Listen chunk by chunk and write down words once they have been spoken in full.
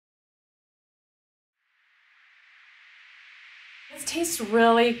tastes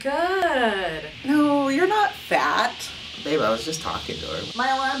really good. No, you're not fat. Babe, I was just talking to her. My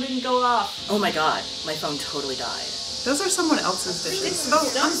alarm didn't go off. Oh my god, my phone totally died. Those are someone else's dishes. Oh,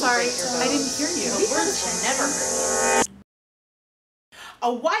 I'm sorry. I didn't hear you. The words will never hurt you.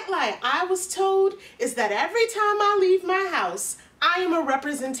 A white lie I was told is that every time I leave my house, I am a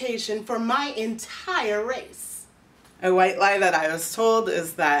representation for my entire race. A white lie that I was told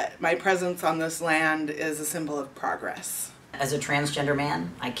is that my presence on this land is a symbol of progress. As a transgender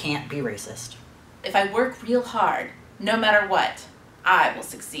man, I can't be racist. If I work real hard, no matter what, I will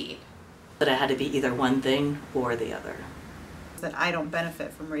succeed. That I had to be either one thing or the other. That I don't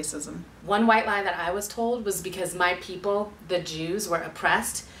benefit from racism. One white lie that I was told was because my people, the Jews, were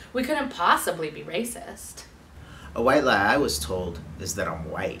oppressed, we couldn't possibly be racist. A white lie I was told is that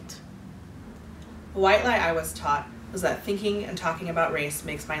I'm white. A white lie I was taught was that thinking and talking about race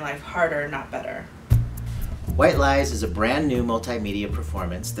makes my life harder, not better. White Lies is a brand new multimedia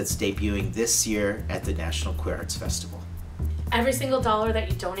performance that's debuting this year at the National Queer Arts Festival. Every single dollar that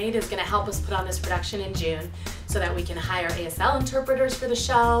you donate is going to help us put on this production in June so that we can hire ASL interpreters for the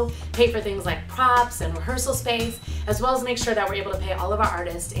show, pay for things like props and rehearsal space, as well as make sure that we're able to pay all of our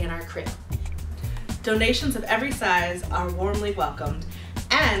artists and our crew. Donations of every size are warmly welcomed,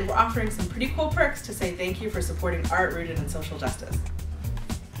 and we're offering some pretty cool perks to say thank you for supporting art rooted in social justice.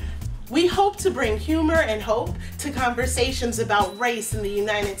 We hope to bring humor and hope to conversations about race in the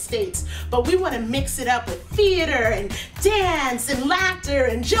United States, but we want to mix it up with theater and dance and laughter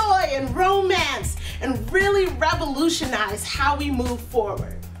and joy and romance and really revolutionize how we move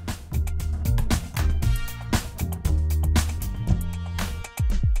forward.